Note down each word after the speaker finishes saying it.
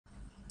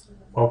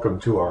Welcome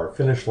to our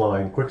Finish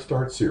Line Quick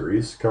Start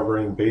series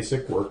covering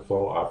basic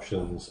workflow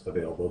options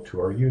available to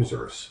our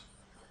users.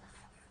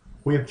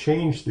 We have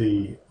changed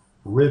the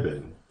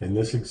ribbon in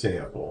this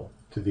example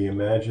to the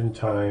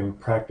ImagineTime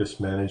Practice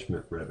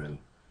Management ribbon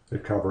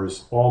that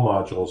covers all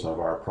modules of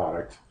our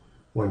product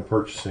when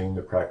purchasing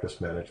the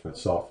practice management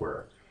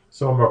software.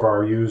 Some of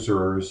our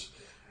users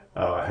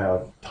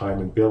have time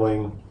and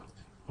billing,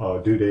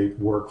 due date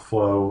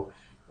workflow,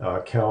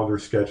 calendar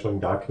scheduling,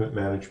 document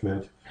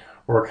management,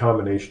 or a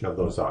combination of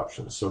those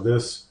options. So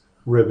this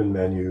ribbon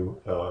menu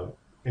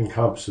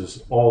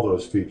encompasses all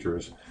those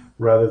features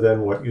rather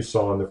than what you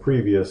saw in the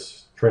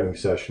previous training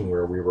session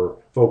where we were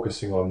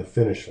focusing on the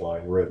finish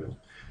line ribbon.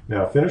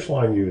 Now, finish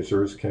line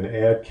users can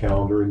add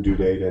calendar and due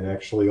date and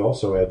actually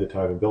also add the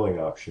time and billing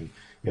option.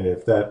 And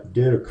if that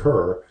did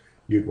occur,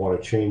 you'd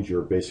want to change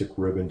your basic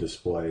ribbon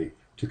display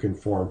to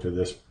conform to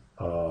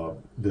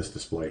this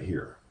display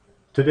here.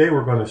 Today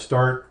we're going to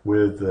start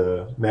with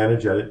the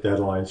Manage Edit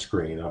Deadline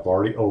screen. I've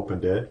already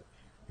opened it.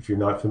 If you're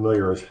not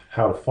familiar with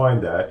how to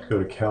find that, go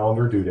to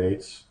Calendar Due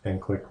Dates and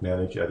click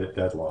Manage Edit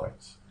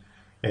Deadlines.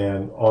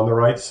 And on the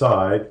right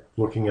side,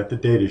 looking at the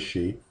data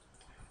sheet,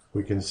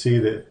 we can see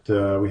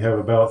that we have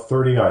about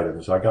 30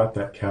 items. I got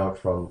that count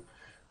from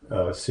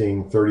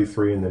seeing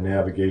 33 in the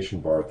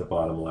navigation bar at the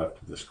bottom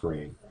left of the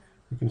screen.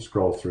 You can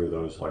scroll through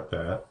those like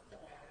that.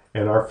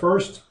 And our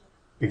first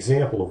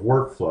example of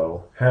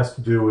workflow has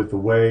to do with the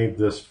way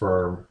this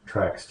firm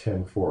tracks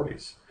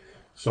 1040s.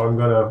 So I'm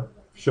going to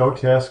show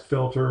task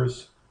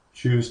filters,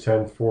 choose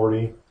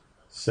 1040,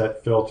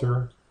 set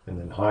filter, and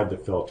then hide the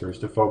filters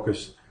to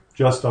focus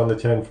just on the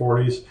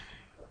 1040s.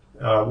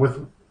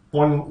 With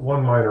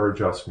one minor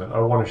adjustment, I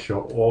want to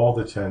show all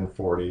the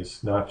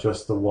 1040s, not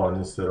just the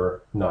ones that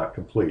are not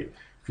complete.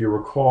 If you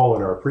recall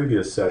in our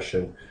previous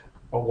session,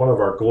 one of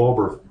our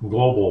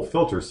global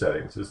filter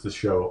settings is to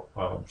show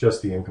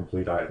just the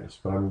incomplete items,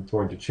 but I'm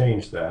going to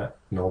change that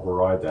and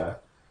override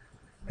that.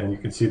 And you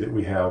can see that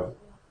we have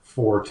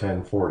 4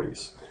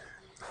 1040s.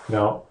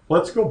 Now,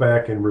 let's go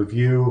back and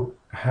review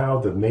how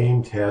the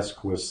main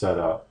task was set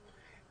up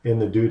in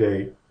the due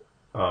date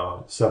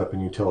setup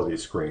and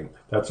utilities screen.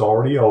 That's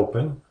already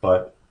open,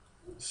 but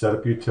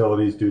setup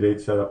utilities, due date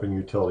setup and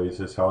utilities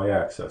is how I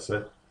access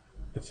it.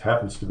 It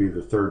happens to be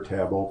the third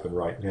tab open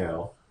right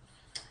now.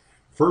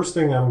 First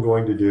thing I'm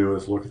going to do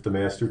is look at the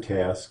master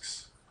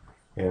tasks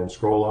and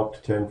scroll up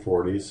to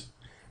 1040s,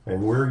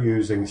 and we're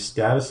using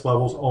status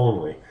levels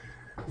only.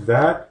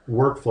 That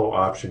workflow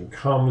option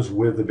comes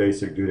with the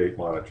basic due date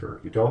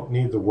monitor. You don't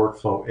need the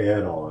workflow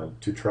add-on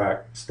to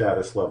track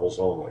status levels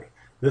only.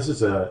 This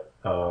is a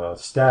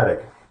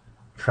static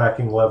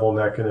tracking level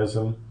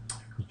mechanism.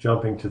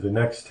 Jumping to the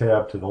next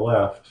tab to the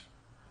left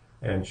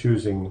and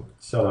choosing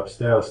set up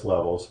status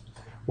levels.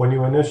 When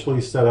you initially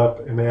set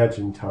up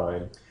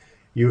ImagineTime,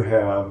 you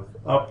have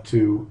up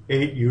to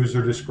 8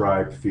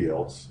 user-described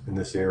fields in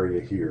this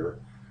area here,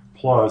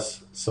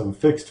 plus some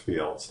fixed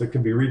fields that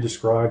can be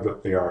redescribed,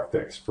 but they are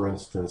fixed. For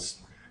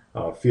instance,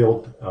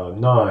 field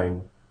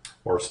 9,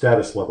 or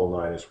status level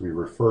 9 as we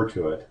refer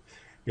to it,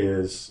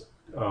 is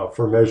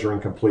for measuring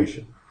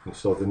completion. And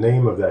so the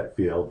name of that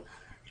field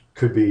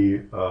could be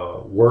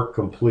work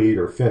complete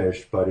or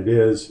finished, but it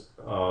is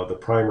the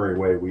primary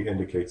way we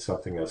indicate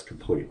something as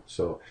complete.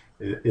 So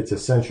its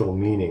essential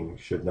meaning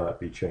should not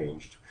be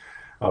changed.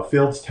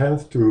 Fields 10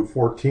 through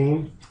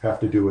 14 have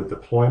to do with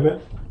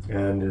deployment,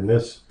 and in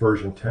this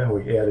version 10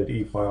 we added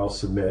eFile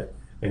submit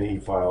and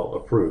eFile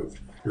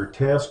approved. Your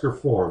task or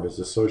form is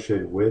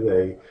associated with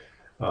a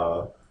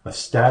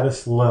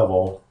status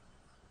level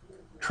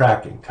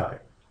tracking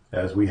type,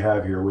 as we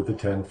have here with the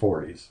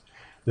 1040s.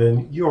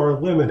 Then you are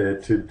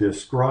limited to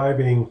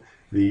describing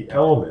the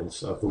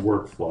elements of the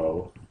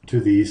workflow to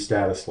these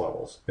status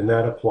levels, and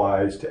that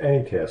applies to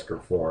any task or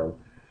form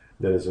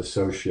that is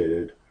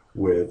associated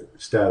with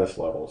status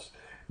levels.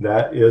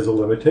 That is a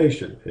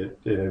limitation. It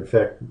in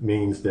fact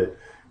means that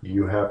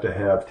you have to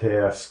have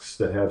tasks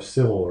that have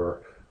similar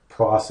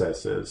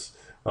processes.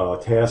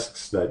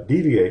 Tasks that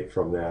deviate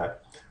from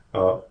that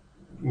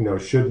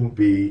shouldn't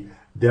be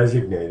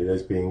designated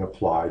as being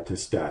applied to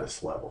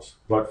status levels.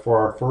 But for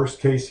our first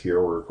case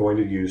here, we're going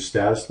to use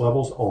status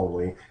levels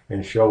only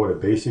and show what a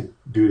basic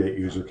due date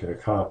user can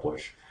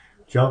accomplish.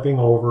 Jumping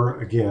over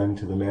again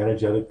to the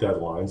Manage Edit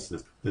Deadlines,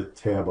 the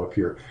tab up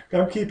here.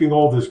 I'm keeping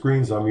all the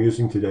screens I'm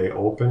using today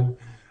open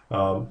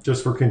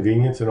just for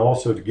convenience, and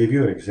also to give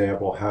you an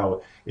example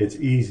how it's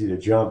easy to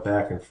jump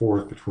back and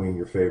forth between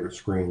your favorite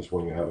screens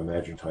when you have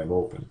ImagineTime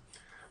open.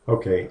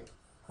 Okay,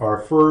 our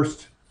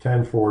first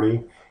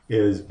 1040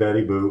 is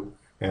Betty Boop,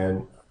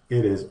 and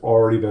it has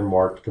already been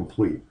marked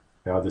complete.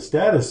 Now the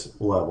status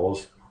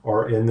levels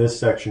are in this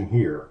section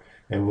here,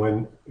 and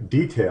when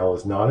detail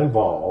is not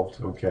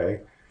involved,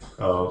 okay,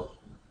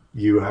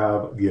 you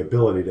have the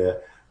ability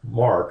to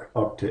mark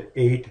up to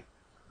 8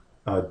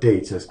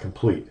 dates as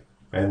complete.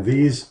 And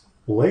these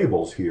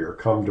labels here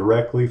come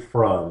directly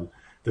from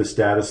the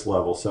status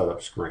level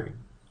setup screen.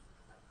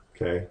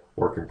 Okay,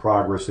 work in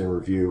progress, in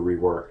review,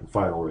 rework, and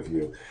final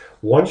review.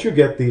 Once you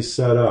get these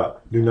set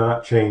up, do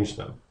not change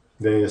them.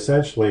 They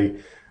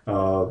essentially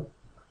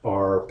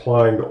are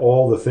applying to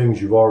all the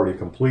things you've already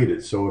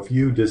completed. So if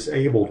you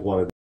disabled one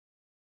of them,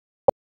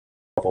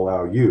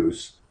 allow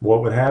use,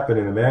 what would happen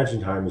in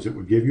ImagineTime is it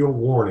would give you a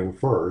warning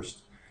first,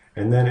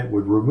 and then it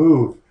would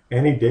remove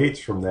any dates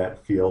from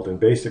that field and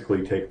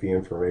basically take the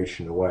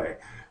information away.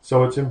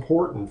 So it's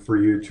important for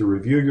you to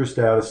review your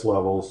status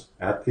levels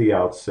at the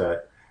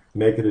outset,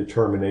 make a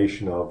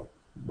determination of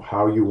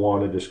how you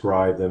want to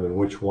describe them and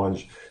which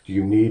ones do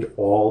you need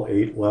all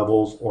 8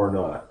 levels or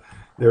not.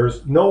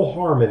 There's no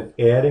harm in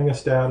adding a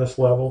status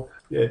level.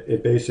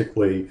 It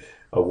basically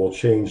will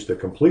change the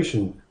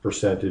completion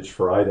percentage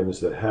for items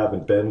that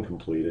haven't been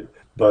completed.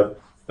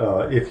 But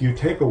if you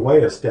take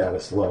away a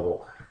status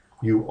level,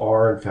 you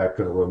are in fact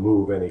going to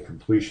remove any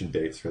completion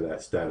dates for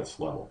that status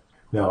level.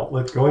 Now,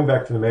 going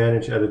back to the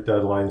Manage Edit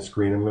Deadline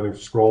screen, I'm going to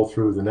scroll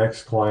through. The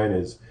next client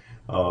is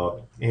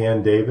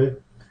Ann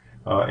David,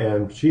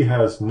 and she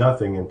has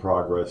nothing in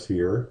progress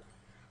here.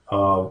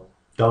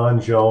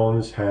 Don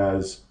Jones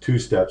has 2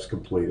 steps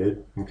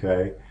completed,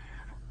 okay,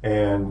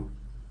 and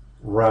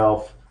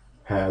Ralph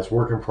has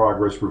work in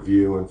progress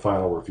review and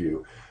final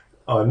review.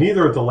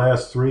 Neither of the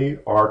last 3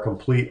 are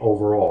complete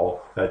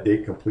overall. That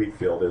date complete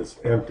field is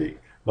empty.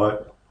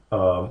 But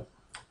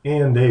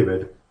Ann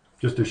David,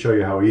 just to show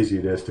you how easy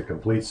it is to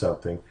complete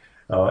something,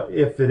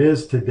 if it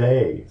is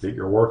today that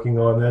you're working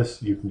on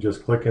this, you can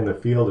just click in the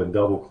field and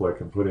double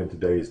click and put in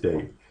today's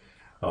date.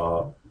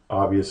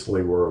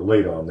 Obviously, we're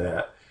late on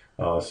that.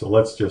 So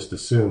let's just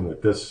assume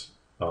that this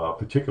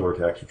particular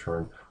tax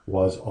return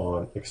was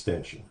on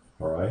extension.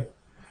 All right.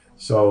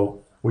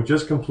 So we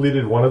just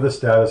completed one of the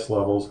status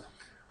levels.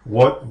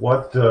 What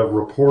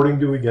reporting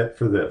do we get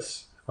for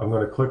this? I'm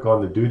going to click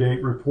on the due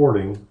date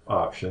reporting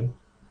option,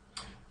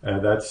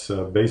 and that's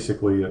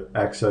basically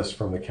access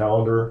from the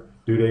calendar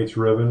due dates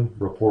ribbon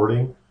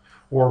reporting,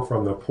 or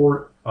from the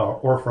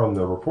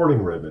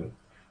reporting ribbon,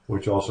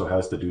 which also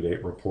has the due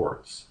date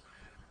reports.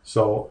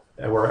 So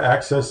we're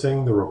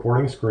accessing the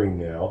reporting screen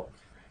now.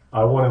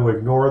 I want to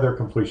ignore their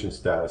completion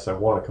status. I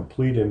want a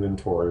complete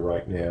inventory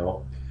right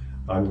now.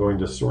 I'm going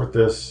to sort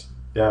this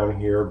down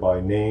here by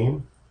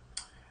name,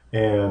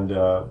 and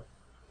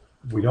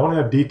we don't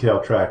have detail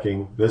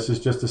tracking. This is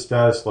just a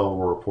status level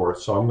report,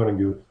 so I'm going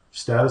to do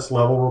status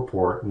level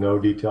report, no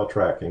detail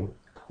tracking.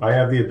 I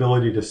have the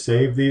ability to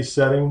save these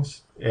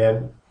settings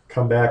and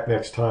come back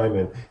next time,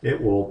 and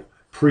it will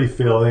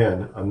pre-fill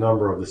in a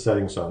number of the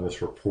settings on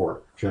this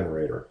report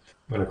generator.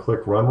 I'm going to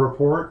click Run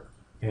Report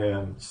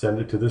and send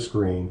it to the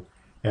screen.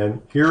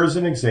 And here is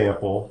an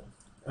example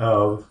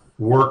of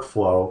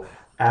workflow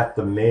at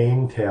the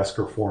main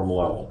tasker form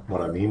level.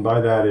 What I mean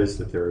by that is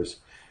that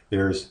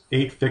there's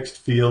 8 fixed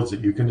fields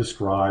that you can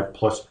describe,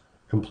 plus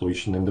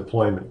completion and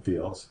deployment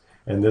fields.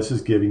 And this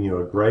is giving you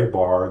a gray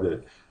bar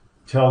that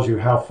tells you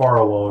how far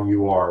along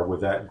you are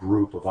with that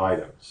group of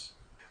items.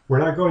 We're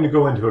not going to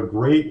go into a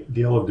great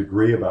deal of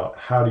degree about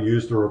how to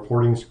use the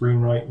reporting screen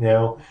right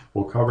now.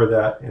 We'll cover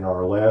that in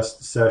our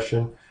last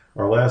session.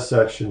 Our last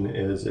section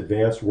is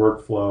Advanced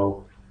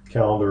Workflow,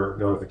 Calendar,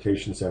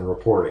 Notifications, and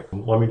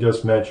Reporting. Let me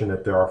just mention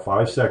that there are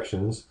 5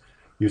 sections.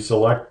 You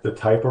select the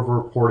type of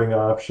reporting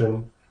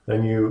option,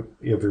 then you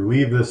either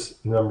leave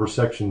this number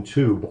section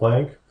 2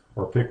 blank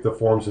or pick the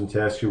forms and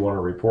tasks you want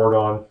to report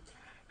on.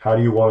 How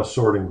do you want to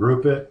sort and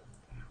group it?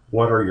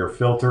 What are your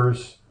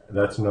filters?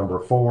 That's number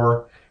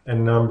 4.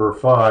 And number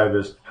 5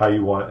 is how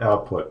you want to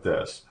output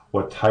this.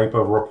 What type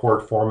of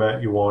report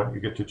format you want, you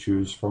get to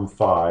choose from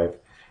 5.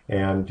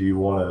 And do you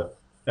want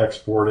to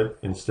export it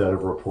instead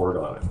of report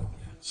on it?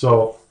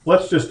 So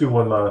let's just do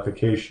one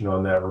modification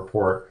on that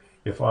report.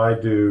 If I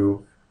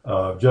do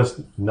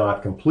just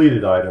not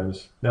completed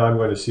items, now I'm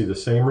going to see the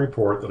same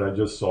report that I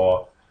just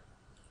saw,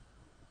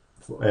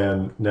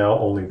 and now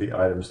only the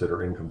items that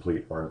are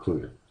incomplete are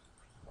included.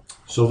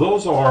 So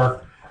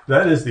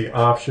that is the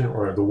option,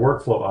 or the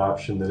workflow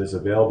option, that is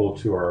available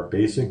to our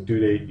basic due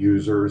date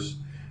users.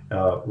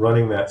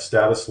 Running that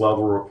status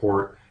level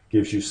report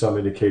gives you some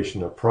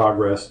indication of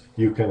progress.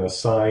 You can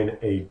assign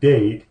a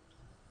date.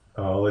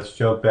 Let's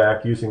jump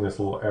back using this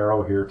little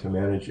arrow here to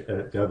manage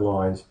edit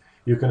deadlines.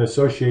 You can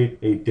associate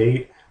a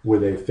date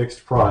with a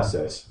fixed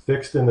process.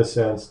 Fixed in the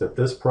sense that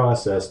this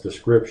process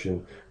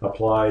description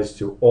applies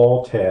to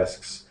all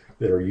tasks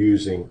that are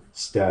using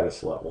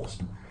status levels.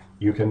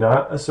 You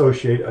cannot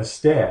associate a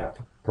staff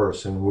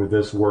person with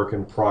this work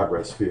in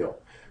progress field.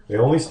 The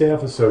only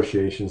staff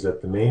associations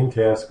at the main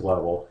task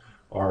level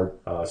are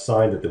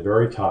assigned at the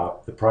very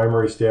top. The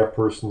primary staff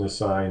person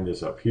assigned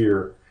is up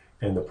here,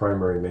 and the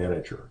primary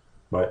manager.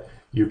 But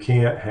you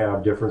can't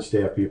have different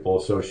staff people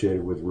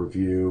associated with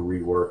review,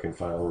 rework, and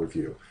final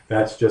review.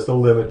 That's just a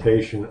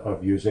limitation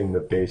of using the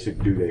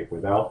basic due date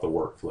without the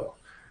workflow.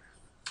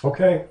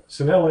 Okay,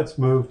 so now let's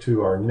move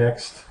to our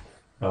next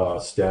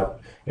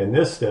step, and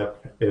this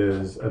step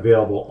is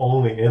available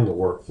only in the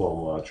workflow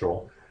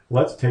module.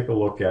 Let's take a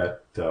look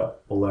at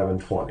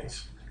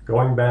 1120s.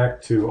 Going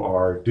back to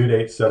our due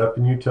date setup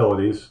and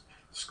utilities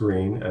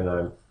screen, and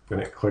I'm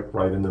going to click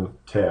right in the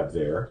tab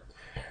there,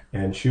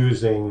 and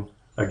choosing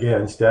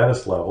again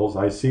status levels,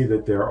 I see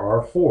that there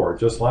are 4,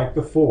 just like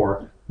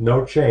before,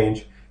 no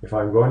change. if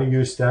I'm going to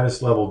use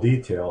status level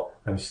detail,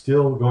 I'm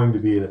still going to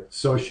be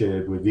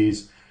associated with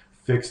these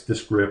fixed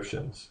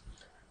descriptions.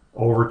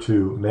 Over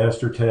to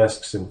master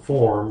tasks and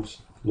forms,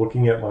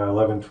 looking at my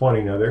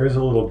 1120. Now there is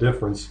a little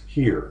difference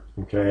here.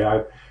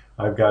 Okay,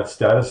 I've got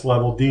status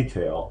level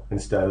detail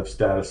instead of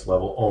status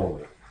level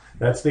only.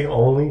 That's the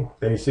only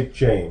basic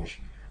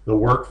change. The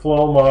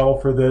workflow model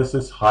for this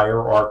is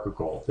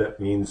hierarchical. That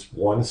means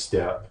one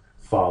step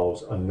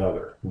follows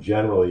another.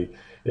 Generally,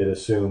 it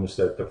assumes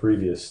that the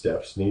previous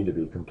steps need to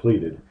be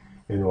completed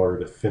in order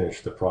to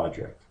finish the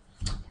project.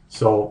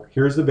 So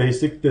here's the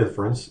basic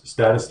difference,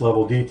 status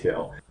level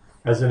detail.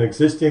 As an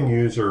existing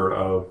user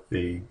of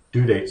the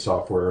due date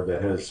software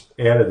that has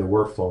added the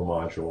workflow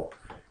module,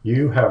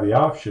 you have the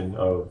option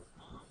of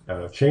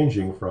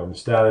changing from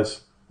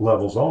status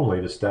levels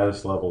only to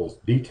status levels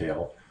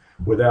detail.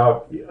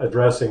 Without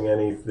addressing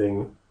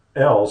anything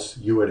else,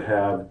 you would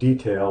have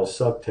details,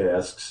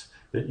 subtasks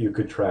that you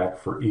could track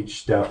for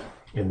each step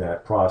in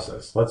that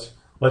process. Let's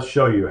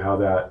show you how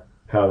that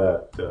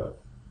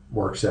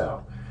works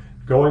out.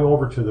 Going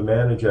over to the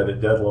Manage Edit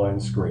Deadline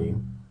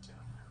screen,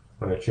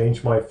 I'm going to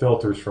change my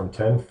filters from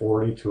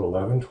 1040 to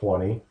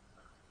 1120,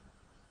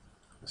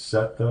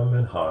 set them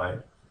in high,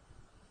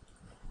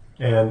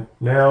 and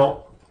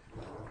now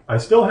I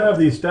still have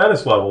these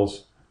status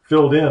levels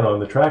filled in on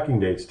the Tracking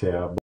Dates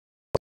tab.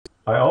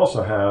 I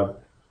also have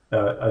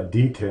a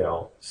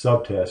detail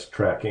subtask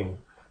tracking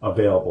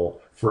available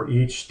for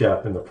each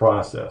step in the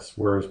process,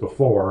 whereas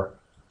before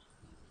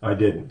I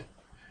didn't.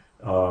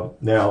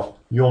 Now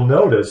you'll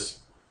notice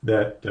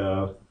that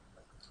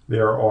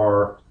there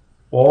are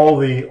all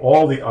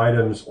the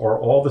items or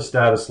all the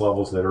status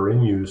levels that are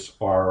in use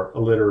are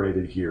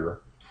alliterated here,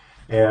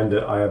 and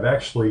I have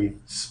actually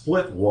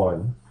split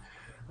one.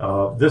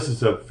 This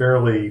is a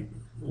fairly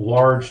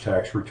large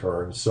tax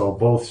return, so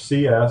both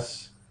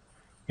CS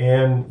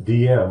and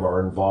DM are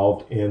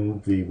involved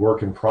in the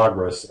work in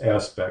progress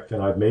aspect,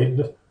 and I've made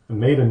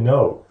a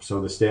note so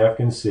the staff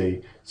can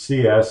see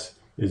CS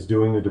is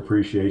doing the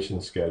depreciation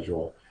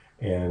schedule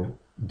and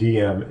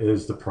DM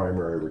is the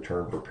primary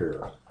return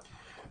preparer.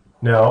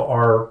 Now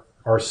our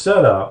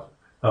setup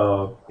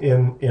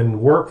in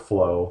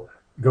workflow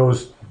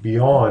goes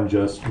beyond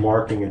just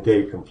marking a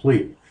date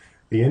complete.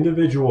 The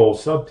individual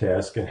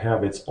subtask can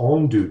have its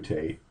own due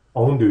date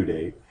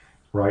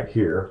right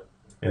here,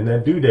 and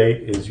that due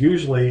date is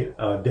usually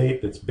a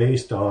date that's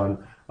based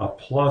on a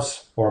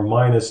plus or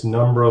minus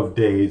number of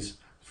days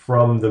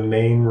from the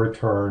main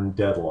return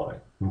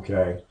deadline.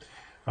 Okay,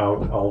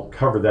 I'll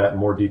cover that in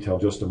more detail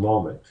in just a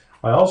moment.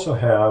 I also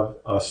have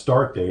a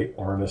start date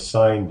or an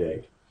assign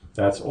date.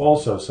 That's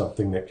also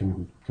something that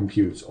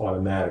computes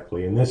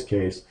automatically. In this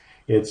case,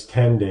 it's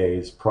 10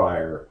 days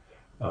prior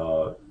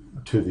to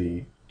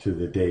the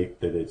date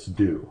that it's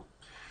due.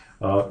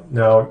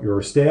 Now,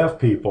 your staff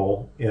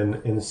people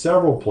in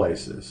several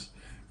places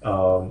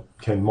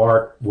can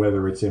mark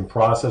whether it's in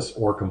process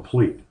or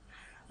complete.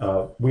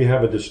 We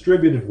have a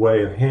distributed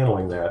way of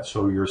handling that,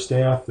 so your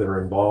staff that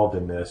are involved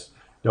in this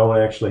don't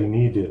actually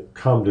need to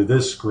come to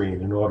this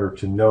screen in order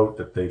to note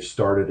that they've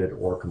started it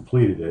or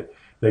completed it.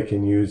 They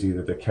can use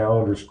either the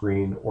calendar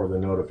screen or the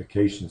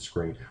notification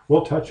screen.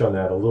 We'll touch on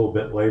that a little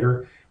bit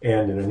later,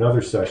 and in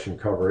another session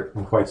cover it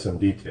in quite some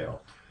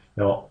detail.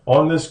 Now,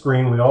 on this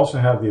screen, we also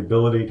have the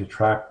ability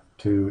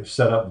to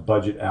set up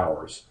budget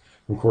hours.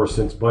 Of course,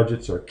 since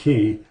budgets are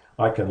key,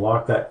 I can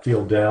lock that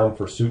field down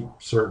for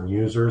certain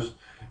users,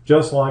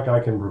 just like I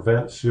can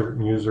prevent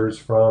certain users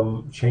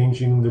from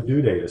changing the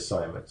due date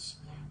assignments.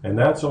 And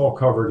that's all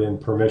covered in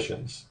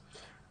permissions.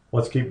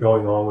 Let's keep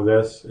going on with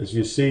this. As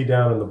you see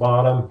down in the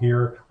bottom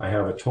here, I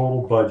have a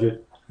total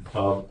budget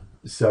of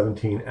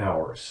 17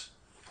 hours.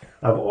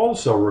 I've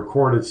also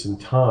recorded some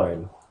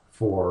time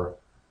for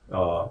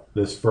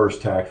this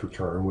first tax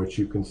return, which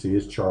you can see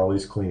is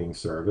Charlie's cleaning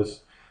service.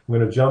 I'm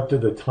going to jump to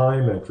the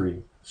time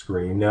entry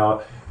screen.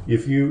 Now,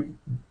 if you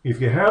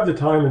have the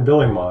time and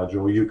billing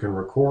module, you can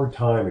record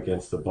time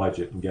against the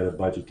budget and get a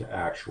budget to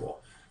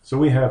actual. So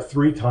we have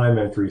 3 time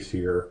entries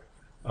here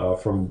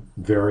from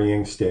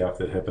varying staff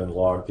that have been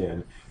logged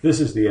in. This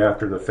is the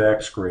after the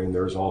fact screen.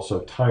 There's also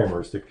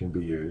timers that can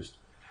be used.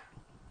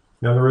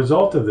 Now the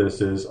result of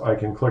this is I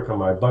can click on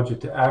my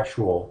budget to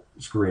actual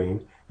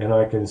screen and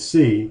I can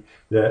see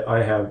that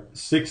I have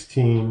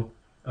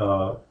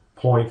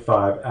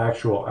 16.5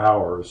 actual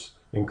hours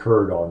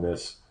incurred on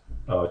this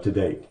to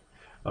date.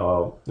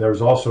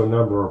 There's also a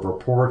number of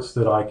reports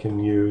that I can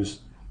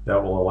use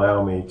that will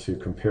allow me to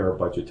compare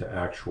budget to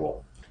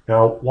actual.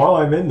 Now, while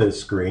I'm in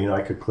this screen,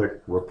 I could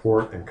click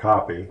Report and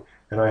Copy,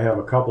 and I have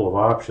a couple of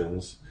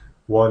options.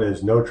 One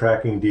is No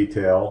Tracking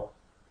Detail,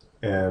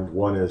 and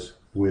one is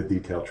with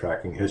Detail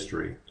Tracking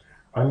History.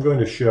 I'm going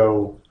to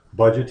show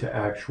Budget to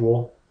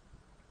Actual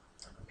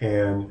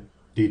and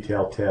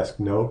Detailed Task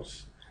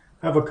Notes.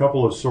 I have a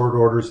couple of sort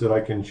orders that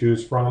I can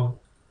choose from,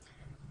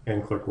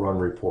 and click Run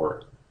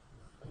Report.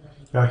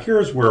 Now,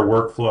 here's where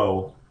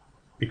workflow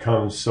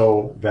becomes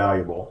so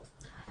valuable.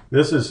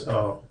 This is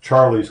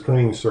Charlie's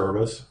cleaning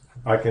service.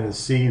 I can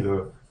see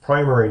the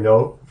primary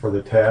note for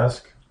the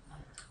task.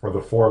 or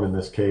the form in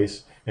this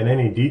case, and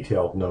any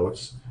detailed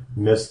notes.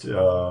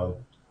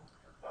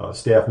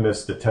 Staff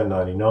missed the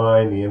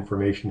 1099, the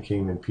information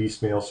came in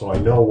piecemeal, so I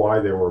know why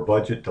there were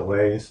budget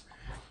delays.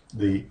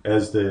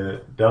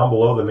 Down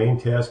below, the main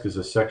task is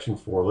a section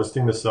for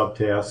listing the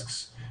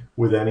subtasks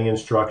with any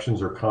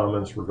instructions or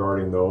comments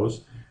regarding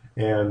those,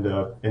 and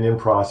an in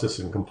process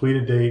and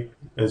completed date,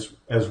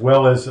 as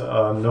well as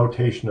a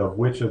notation of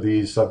which of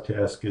these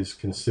subtasks is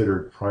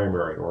considered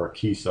primary or a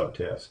key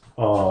subtask.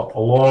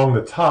 Along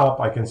the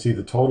top, I can see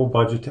the total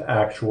budget to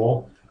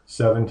actual,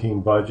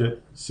 17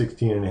 budget,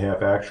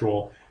 16.5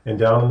 actual, and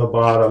down in the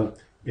bottom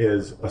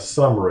is a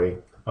summary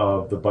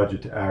of the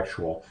budget to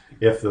actual.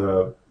 If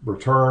the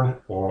return,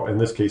 or in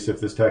this case, if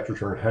this tax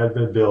return had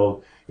been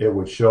billed, it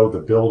would show the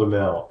billed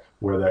amount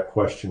where that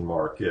question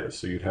mark is.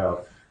 So you'd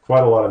have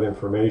quite a lot of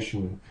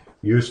information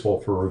useful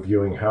for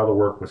reviewing how the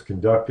work was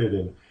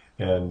conducted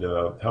and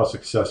how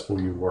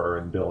successful you were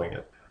in billing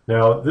it.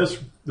 Now, this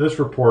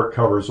report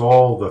covers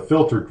all the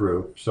filtered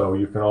group, so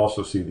you can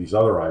also see these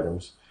other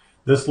items.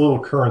 This little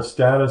current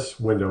status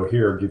window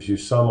here gives you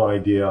some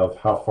idea of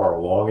how far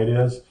along it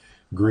is.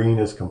 Green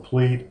is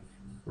complete,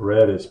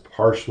 red is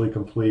partially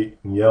complete,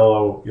 and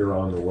yellow, you're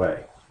on the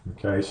way.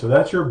 Okay, so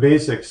that's your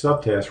basic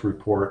subtask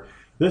report.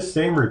 This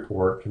same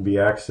report can be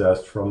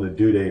accessed from the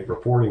due date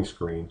reporting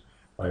screen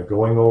by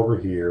going over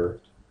here,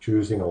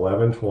 choosing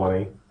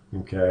 11/20.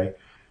 Okay,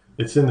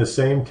 it's in the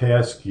same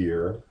task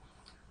year,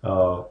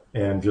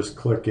 and just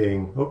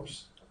clicking,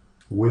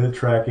 with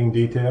tracking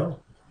detail,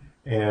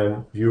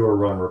 and view or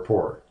run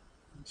report.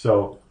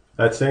 So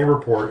that same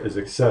report is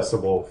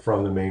accessible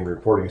from the main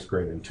reporting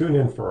screen. And tune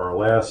in for our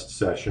last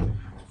session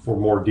for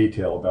more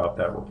detail about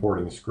that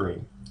reporting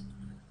screen.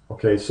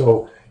 Okay,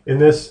 so in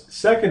this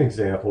second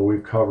example,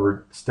 we've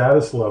covered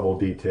status level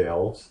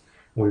details.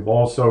 We've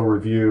also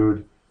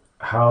reviewed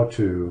how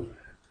to,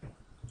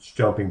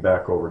 jumping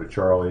back over to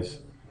Charlie's,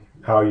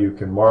 how you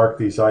can mark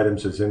these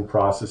items as in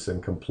process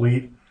and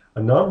complete.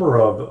 A number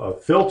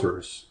of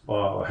filters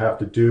have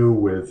to do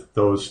with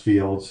those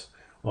fields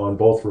on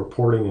both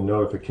reporting and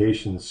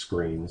notification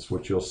screens,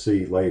 which you'll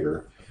see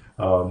later.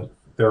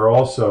 They're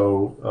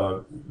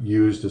also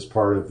used as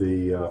part of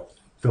the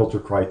filter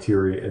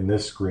criteria in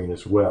this screen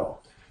as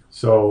well.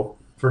 So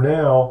for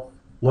now,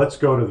 let's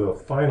go to the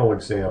final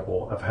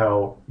example of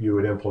how you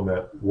would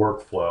implement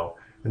workflow.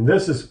 And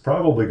this is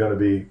probably going to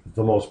be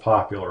the most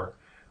popular.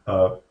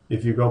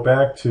 If you go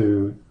back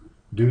to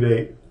due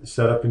date,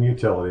 setup, and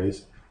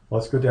utilities,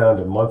 let's go down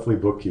to monthly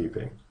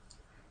bookkeeping.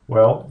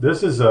 Well,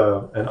 this is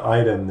an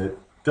item that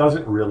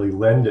doesn't really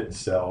lend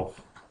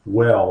itself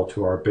well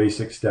to our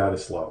basic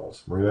status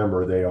levels.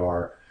 Remember, they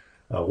are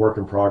work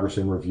in progress,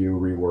 in review,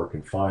 rework,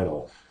 and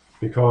final.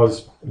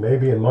 Because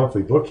maybe in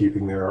monthly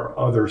bookkeeping, there are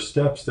other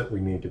steps that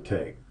we need to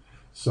take.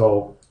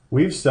 So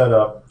we've set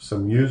up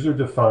some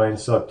user-defined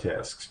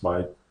subtasks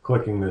by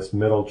clicking this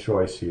middle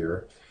choice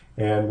here.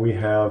 And we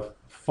have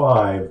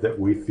 5 that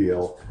we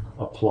feel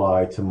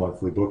apply to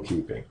monthly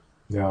bookkeeping.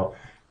 Now,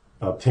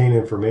 obtain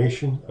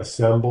information,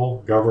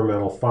 assemble,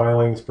 governmental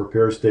filings,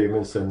 prepare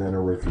statements, and then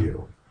a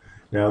review.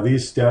 Now,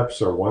 these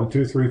steps are 1,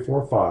 2, 3,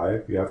 4,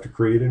 5. You have to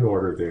create an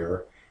order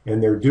there.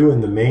 And they're due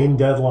in the main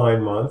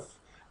deadline month.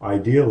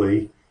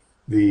 Ideally,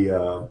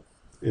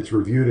 it's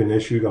reviewed and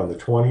issued on the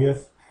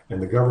 20th,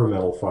 and the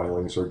governmental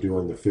filings are due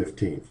on the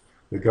 15th.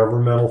 The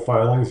governmental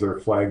filings are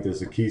flagged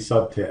as a key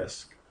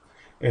subtask.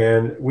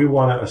 And we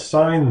want to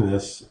assign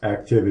this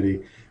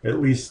activity at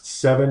least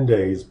 7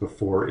 days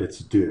before it's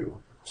due.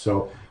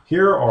 So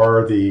here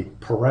are the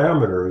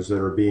parameters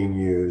that are being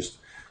used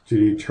to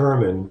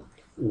determine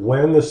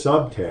when the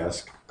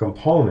subtask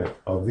component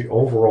of the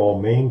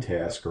overall main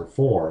task or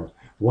form,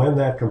 when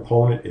that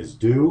component is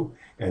due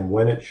and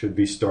when it should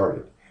be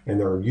started. And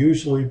they're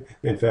usually,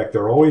 in fact,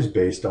 they're always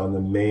based on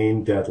the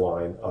main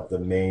deadline of the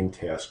main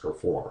task or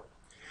form.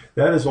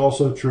 That is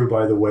also true,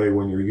 by the way,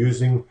 when you're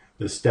using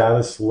the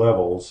status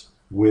levels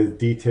with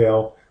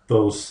detail.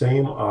 Those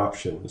same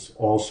options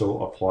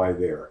also apply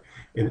there.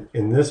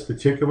 In this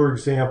particular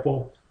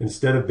example,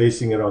 instead of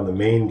basing it on the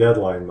main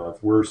deadline month,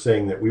 we're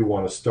saying that we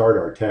want to start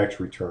our tax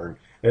return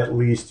at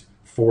least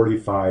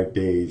 45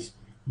 days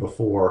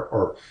before,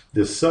 or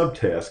the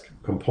subtask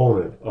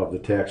component of the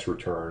tax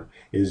return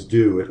is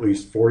due at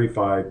least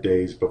 45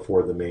 days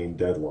before the main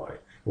deadline.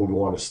 We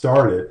want to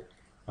start it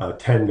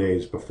 10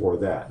 days before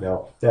that.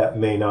 Now, that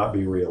may not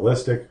be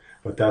realistic,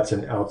 but that's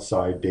an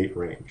outside date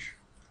range.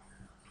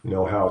 You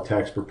know how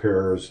tax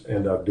preparers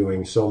end up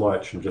doing so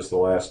much in just the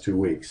last 2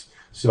 weeks.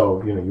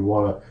 So, you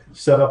want to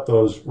set up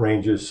those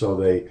ranges so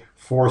they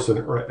force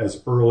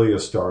as early a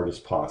start as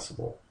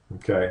possible.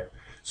 Okay.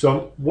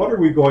 So what are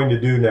we going to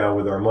do now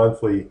with our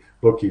monthly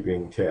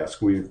bookkeeping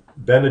task? We've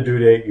been a due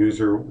date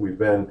user. We've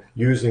been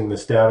using the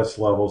status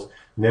levels.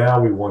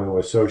 Now we want to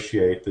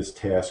associate this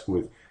task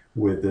with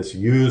this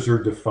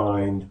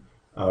user-defined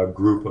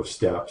group of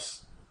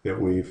steps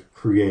that we've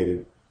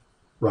created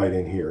right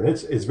in here. And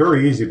it's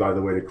very easy, by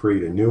the way, to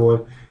create a new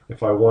one.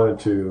 If I wanted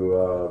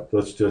to,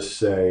 let's just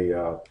say,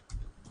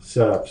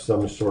 set up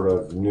some sort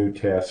of new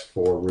task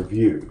for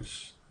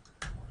reviews.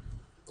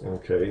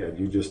 Okay, and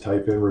you just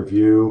type in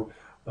review,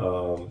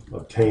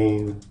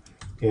 obtain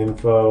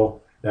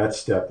info. That's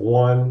step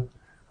one.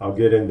 I'll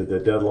get into the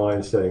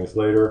deadline settings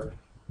later.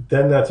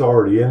 Then that's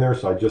already in there,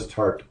 so I just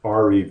typed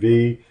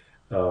REV.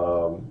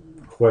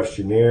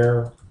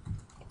 Questionnaire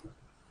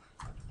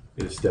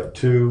is step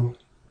two.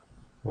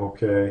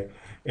 Okay,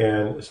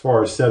 and as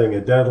far as setting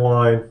a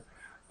deadline,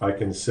 I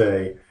can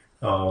say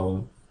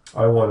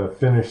I want to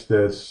finish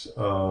this,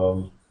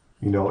 in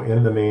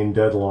the main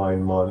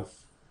deadline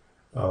month,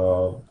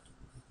 by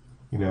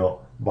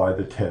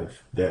the 10th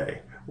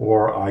day.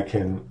 Or I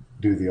can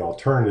do the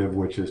alternative,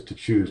 which is to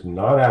choose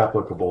not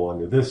applicable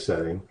under this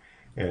setting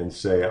and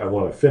say I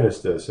want to finish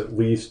this at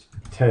least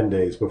 10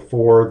 days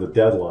before the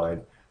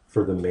deadline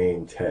for the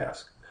main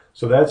task.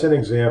 So that's an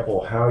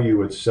example how you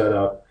would set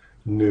up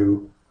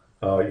new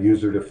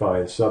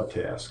user-defined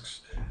subtasks.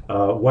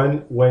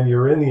 When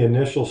you're in the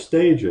initial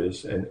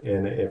stages, and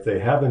if they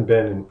haven't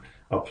been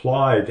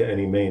applied to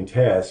any main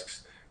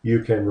tasks,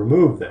 you can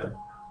remove them.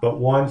 But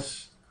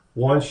once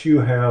you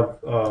have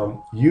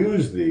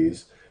used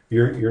these,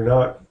 you're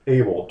not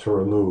able to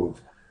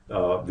remove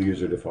the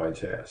user-defined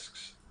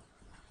tasks.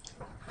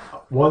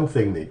 One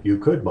thing that you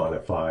could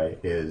modify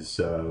is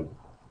the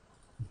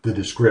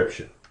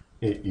description.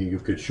 You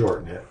could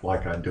shorten it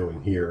like I'm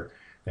doing here,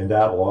 and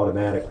that will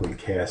automatically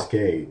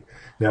cascade.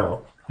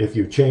 Now, if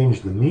you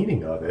change the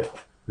meaning of it,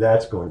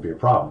 that's going to be a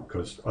problem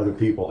because other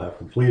people have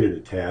completed a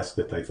task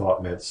that they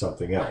thought meant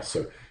something else.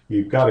 So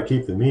you've got to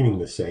keep the meaning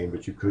the same,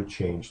 but you could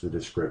change the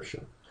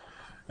description.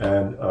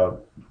 And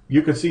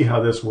you could see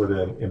how this would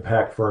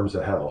impact firms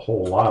that have a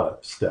whole lot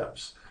of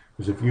steps.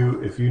 Because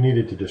if you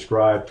needed to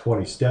describe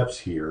 20 steps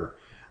here,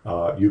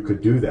 you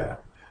could do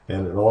that.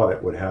 And an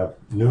audit would have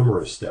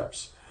numerous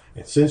steps.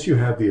 And since you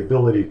have the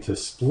ability to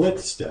split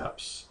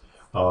steps,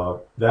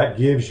 that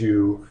gives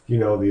you,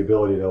 the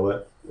ability to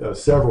let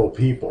several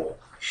people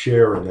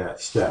share in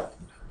that step.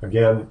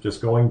 Again,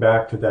 just going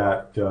back to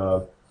that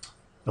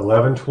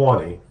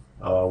 1120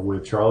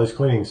 with Charlie's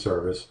Cleaning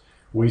Service,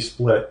 we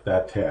split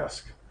that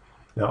task.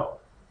 Now,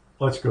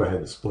 let's go ahead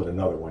and split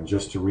another one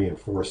just to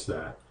reinforce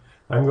that.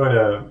 I'm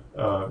going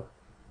to,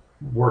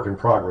 work in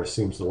progress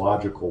seems the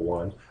logical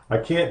one. I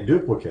can't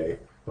duplicate,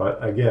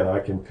 but again, I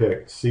can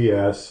pick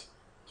CS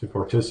to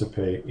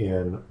participate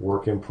in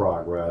work in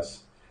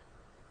progress.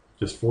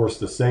 Just force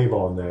the save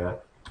on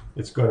that.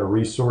 It's going to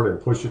resort and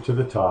push it to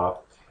the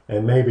top.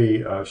 And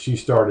maybe she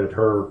started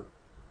her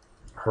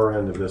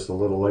end of this a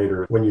little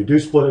later. When you do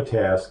split a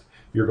task,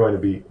 you're going to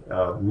be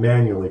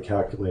manually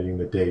calculating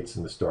the dates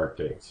and the start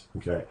dates.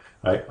 Okay,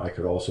 I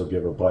could also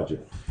give a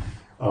budget.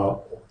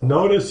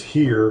 Notice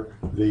here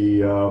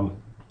the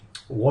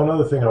one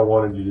other thing I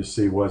wanted you to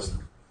see was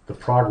the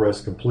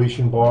progress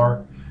completion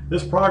bar.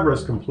 This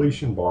progress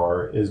completion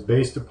bar is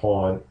based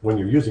upon, when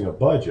you're using a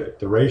budget,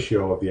 the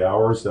ratio of the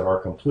hours that are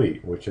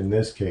complete, which in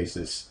this case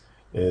is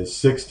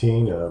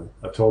 16,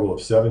 a total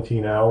of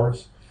 17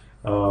 hours,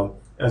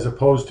 as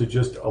opposed to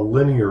just a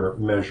linear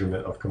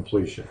measurement of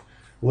completion.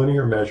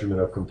 Linear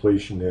measurement of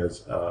completion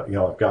is,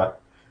 I've got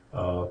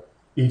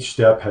each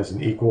step has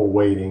an equal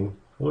weighting.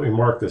 Let me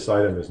mark this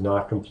item as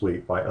not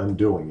complete by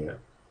undoing it,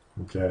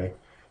 okay?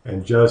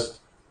 And just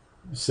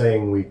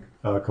saying we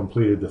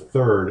completed the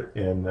third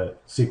in the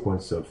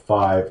sequence of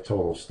 5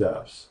 total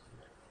steps.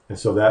 And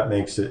so that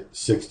makes it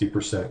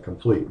 60%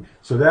 complete.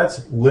 So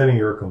that's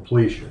linear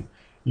completion.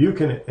 You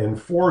can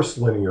enforce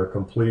linear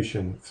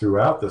completion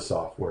throughout the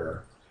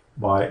software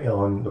by,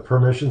 on the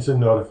Permissions and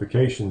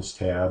Notifications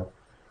tab,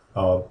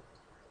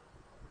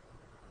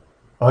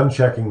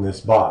 unchecking this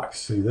box.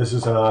 See, this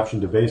is an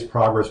option to base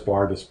progress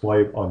bar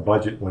display on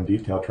budget when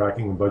detailed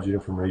tracking and budget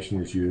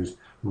information is used,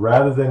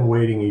 rather than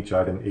weighting each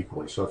item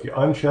equally. So if you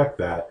uncheck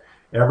that,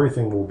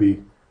 everything will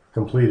be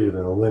completed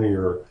in a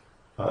linear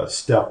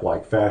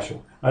step-like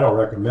fashion. I don't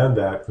recommend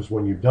that because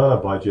when you've done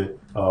a budget,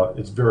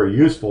 it's very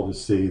useful to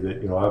see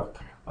that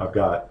I've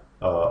got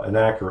an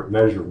accurate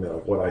measurement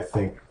of what I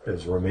think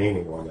is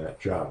remaining on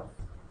that job.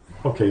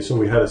 Okay, so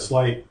we had a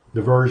slight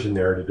diversion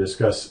there to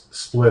discuss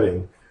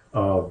splitting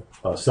of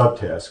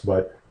subtasks,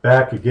 but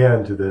back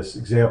again to this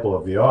example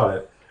of the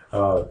audit,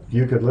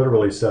 you could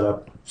literally set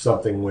up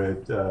something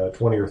with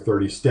 20 or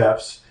 30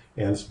 steps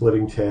and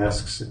splitting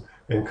tasks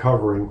and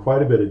covering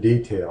quite a bit of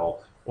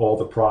detail, all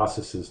the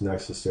processes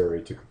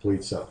necessary to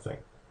complete something.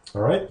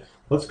 All right,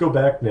 let's go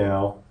back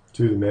now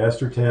to the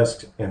Master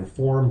Tasks and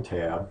Form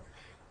tab,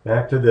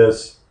 back to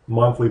this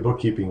monthly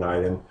bookkeeping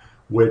item,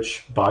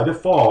 which by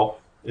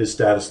default is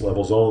status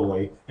levels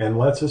only, and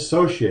let's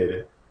associate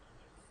it.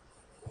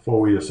 Before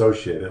we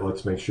associate it,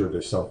 let's make sure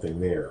there's something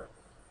there.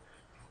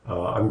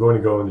 I'm going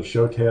to go into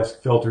Show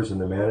Task Filters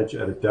and the Manage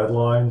Edit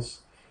Deadlines,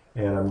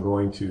 and I'm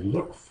going to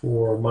look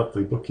for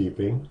monthly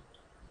bookkeeping.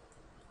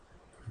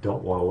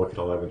 Don't want to look at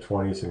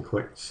 1120s and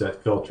click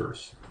Set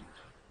Filters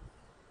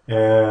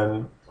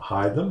and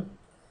hide them.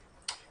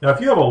 Now,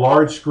 if you have a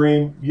large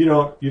screen, you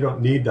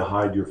don't need to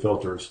hide your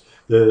filters.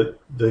 The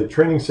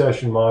training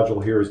session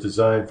module here is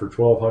designed for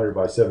 1200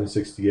 by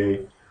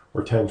 768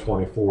 or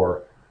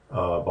 1024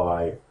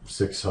 by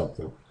 6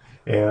 something.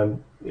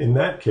 And in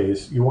that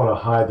case, you want to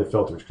hide the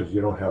filters because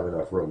you don't have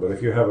enough room. But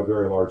if you have a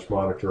very large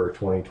monitor, a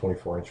 20,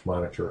 24-inch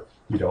monitor,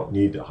 you don't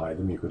need to hide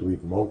them. You could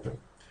leave them open.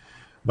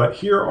 But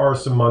here are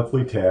some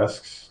monthly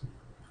tasks.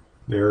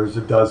 There's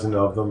a dozen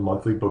of them,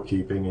 monthly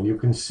bookkeeping, and you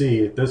can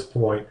see at this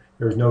point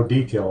there's no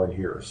detail in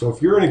here. So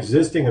if you're an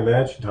existing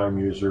ImagineTime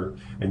user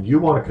and you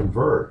want to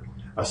convert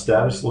a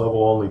status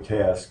level only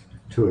task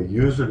to a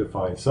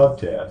user-defined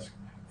subtask,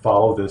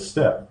 follow this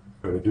step.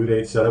 Go to Due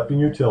Date Setup and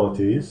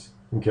Utilities,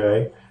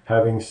 okay?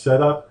 Having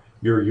set up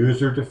your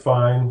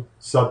user-defined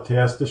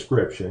subtask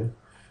description,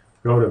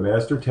 go to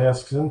Master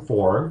Tasks and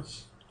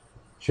Forms,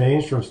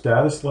 change from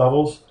status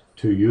levels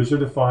to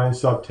user-defined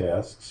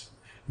subtasks.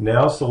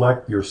 Now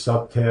select your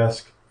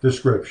subtask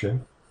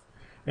description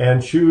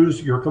and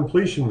choose your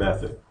completion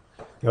method.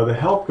 Now the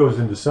help goes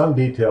into some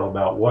detail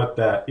about what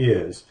that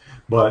is,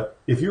 but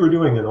if you were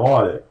doing an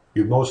audit,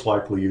 you'd most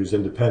likely use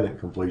independent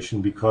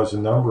completion because a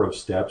number of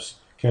steps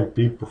can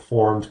be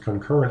performed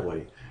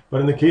concurrently.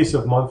 But in the case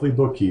of monthly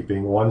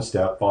bookkeeping, one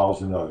step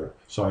follows another.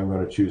 So I'm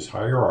going to choose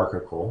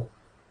hierarchical.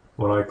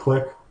 When I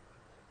click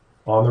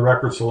on the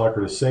record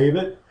selector to save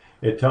it,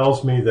 it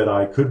tells me that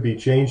I could be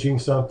changing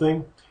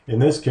something. In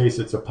this case,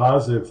 it's a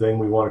positive thing.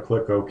 We want to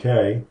click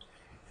OK.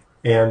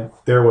 And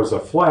there was a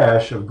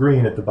flash of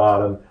green at the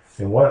bottom.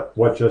 And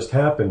what just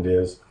happened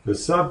is the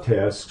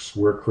subtasks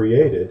were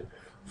created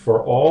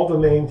for all the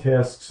main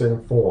tasks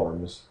and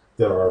forms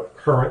that are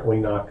currently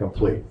not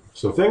complete.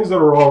 So things that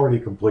are already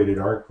completed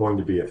aren't going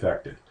to be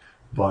affected.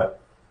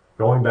 But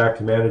going back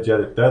to Manage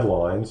Edit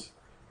Deadlines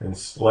and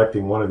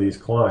selecting one of these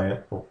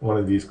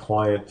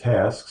client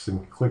tasks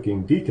and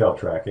clicking Detail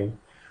Tracking,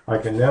 I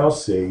can now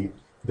see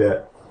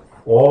that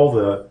all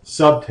the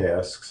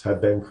subtasks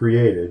have been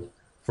created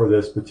for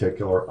this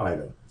particular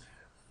item.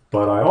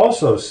 But I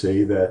also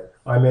see that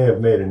I may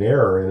have made an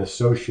error in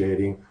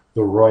associating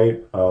the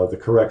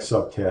correct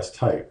subtask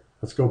type.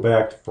 Let's go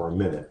back for a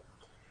minute.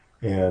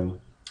 And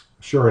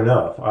sure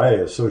enough, I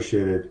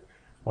associated,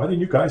 why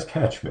didn't you guys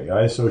catch me?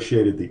 I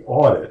associated the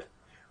audit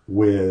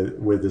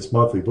with this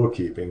monthly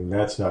bookkeeping.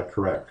 That's not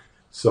correct.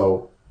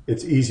 So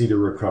it's easy to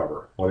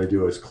recover. What I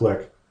do is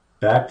click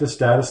back to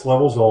status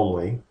levels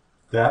only.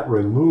 That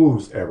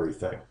removes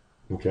everything,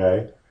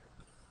 okay?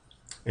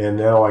 And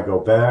now I go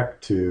back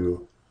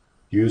to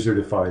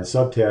user-defined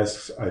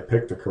subtasks. I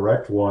pick the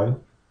correct one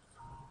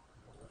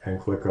and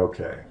click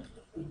OK.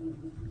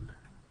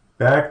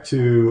 Back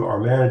to our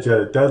Manage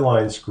Edit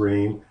Deadline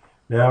screen.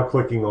 Now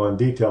clicking on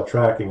Detail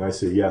Tracking, I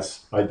see,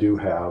 yes, I do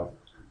have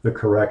the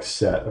correct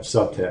set of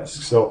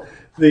subtasks. So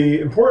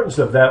the importance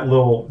of that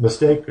little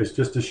mistake is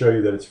just to show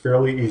you that it's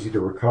fairly easy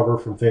to recover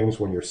from things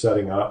when you're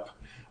setting up.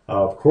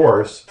 Of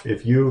course,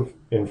 if you've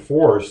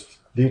enforced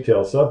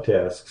detailed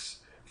subtasks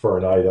for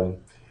an item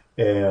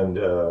and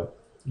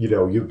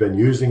you've been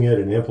using it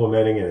and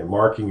implementing it and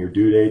marking your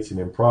due dates and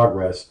in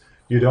progress,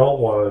 you don't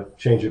want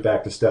to change it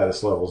back to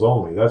status levels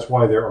only. That's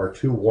why there are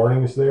 2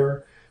 warnings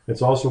there.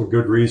 It's also a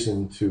good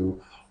reason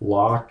to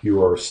lock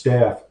your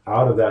staff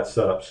out of that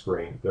setup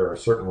screen. There are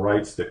certain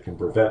rights that can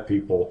prevent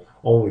people,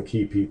 only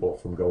key people,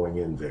 from going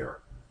in there.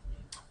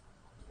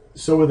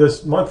 So with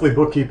this monthly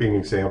bookkeeping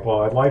example,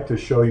 I'd like to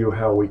show you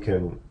how we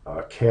can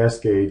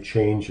cascade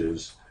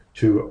changes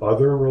to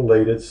other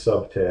related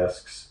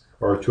subtasks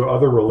or to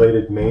other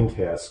related main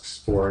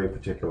tasks for a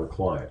particular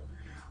client.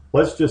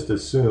 Let's just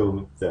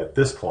assume that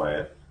this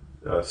client,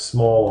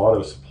 Small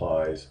Auto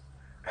Supplies,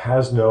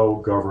 has no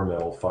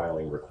governmental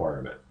filing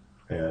requirement.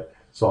 And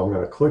so I'm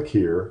going to click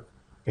here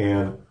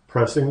and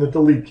pressing the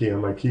delete key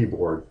on my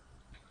keyboard,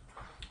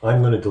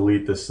 I'm going to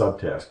delete this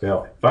subtask.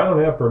 Now, if I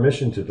don't have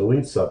permission to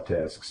delete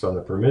subtasks on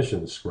the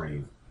permissions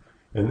screen,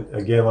 and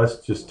again, let's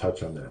just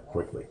touch on that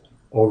quickly.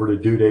 Over to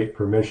Due Date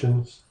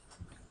Permissions.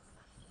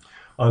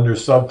 Under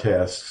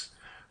Subtasks,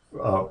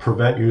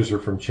 prevent user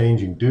from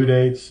changing due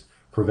dates,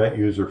 prevent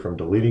user from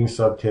deleting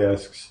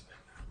subtasks.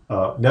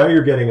 Now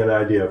you're getting an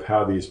idea of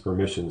how these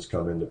permissions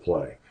come into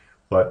play.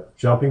 But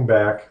jumping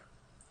back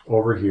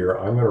over here,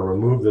 I'm going to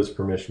remove this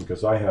permission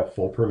because I have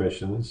full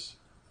permissions.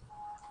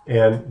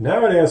 And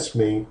now it asks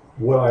me,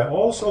 would I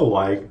also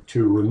like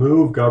to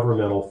remove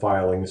governmental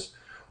filings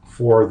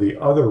for the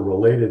other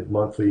related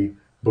monthly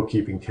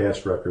bookkeeping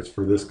task records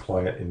for this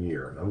client and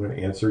year? And I'm going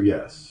to answer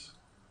yes.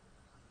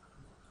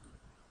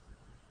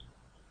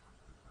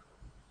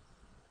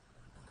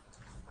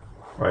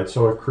 All right,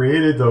 so I've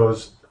created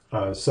those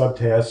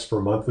subtasks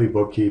for monthly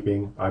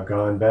bookkeeping. I've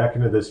gone back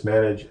into this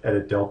Manage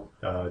Edit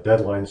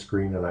Deadline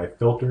screen and I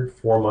filtered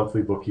for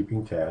monthly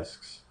bookkeeping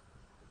tasks.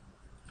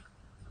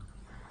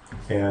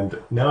 And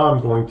now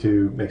I'm going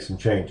to make some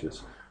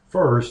changes.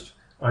 First,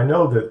 I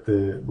know that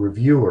the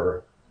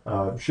reviewer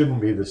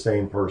shouldn't be the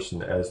same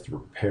person as the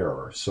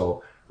preparer,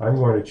 so I'm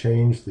going to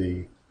change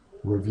the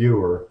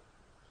reviewer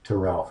to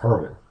Ralph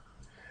Herman.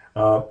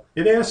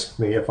 It asks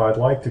me if I'd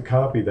like to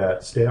copy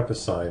that staff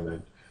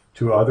assignment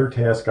to other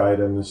task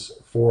items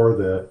for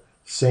the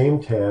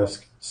same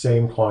task,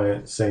 same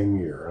client, same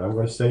year. And I'm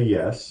going to say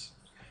yes.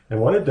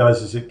 And what it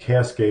does is it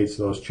cascades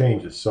those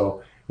changes.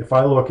 So if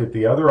I look at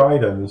the other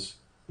items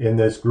in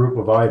this group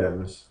of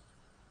items,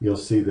 you'll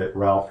see that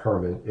Ralph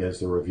Herman is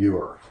the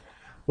reviewer.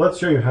 Let's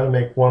show you how to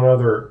make one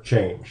other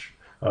change.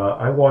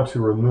 I want to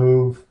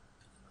remove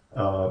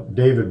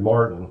David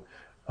Martin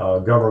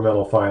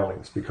governmental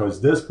filings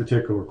because this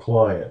particular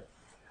client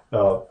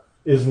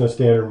isn't a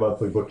standard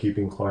monthly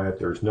bookkeeping client.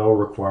 There's no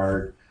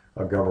required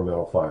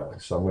governmental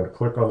filings. So I'm going to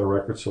click on the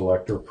record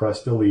selector,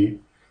 press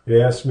delete. It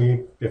asks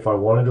me if I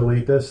want to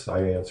delete this.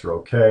 I answer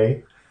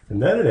OK.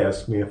 And then it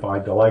asks me if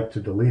I'd like to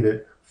delete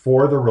it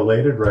for the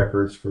related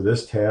records for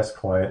this task,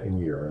 client, and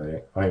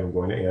year. I am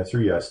going to answer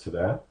yes to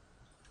that.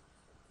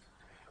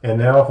 And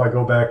now if I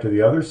go back to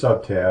the other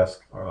subtask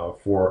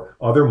for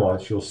other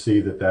months, you'll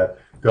see that that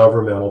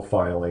governmental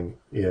filing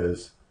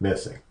is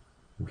missing.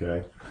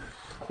 Okay.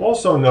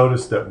 Also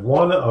notice that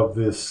one of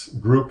this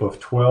group of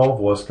 12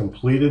 was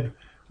completed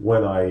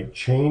when I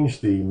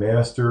changed the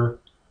master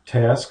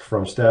task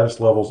from status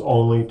levels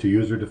only to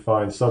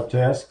user-defined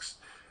subtasks.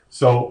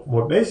 So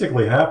what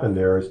basically happened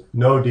there is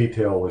no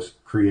detail was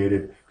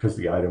created because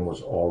the item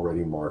was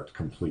already marked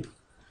complete.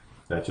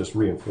 That just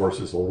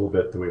reinforces a little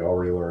bit that we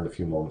already learned a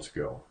few moments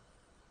ago.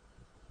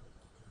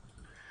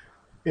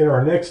 In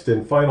our next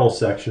and final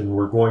section,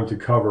 we're going to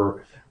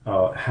cover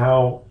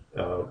how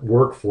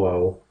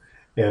workflow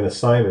and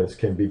assignments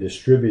can be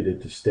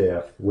distributed to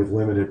staff with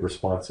limited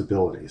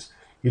responsibilities.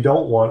 You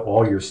don't want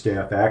all your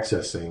staff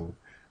accessing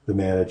the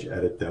Manage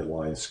Edit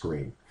Deadline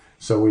screen.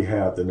 So we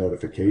have the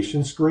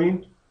notification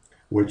screen,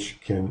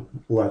 which can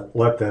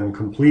let them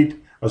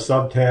complete a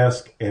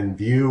subtask and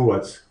view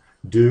what's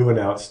due and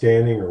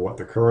outstanding or what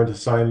the current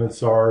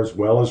assignments are, as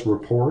well as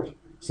report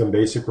some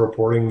basic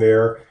reporting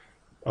there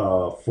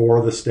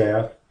for the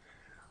staff.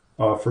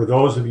 For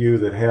those of you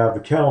that have the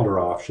calendar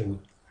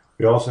option,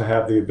 we also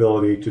have the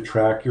ability to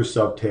track your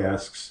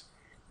subtasks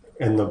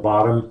in the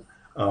bottom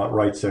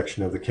right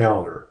section of the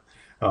calendar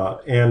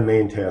and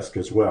main task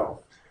as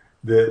well.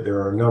 There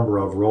are a number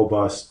of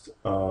robust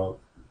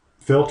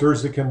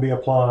filters that can be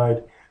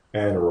applied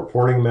and a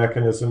reporting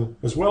mechanism,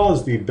 as well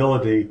as the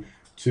ability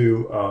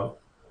to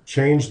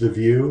change the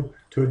view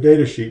to a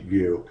datasheet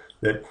view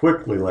that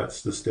quickly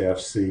lets the staff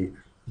see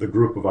the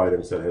group of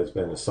items that has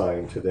been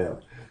assigned to them.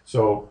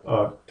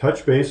 So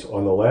touch base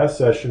on the last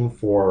session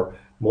for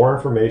more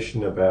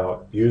information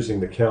about using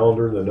the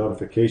calendar, the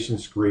notification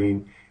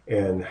screen,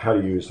 and how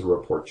to use the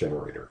report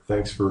generator.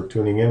 Thanks for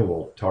tuning in.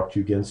 We'll talk to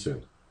you again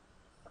soon.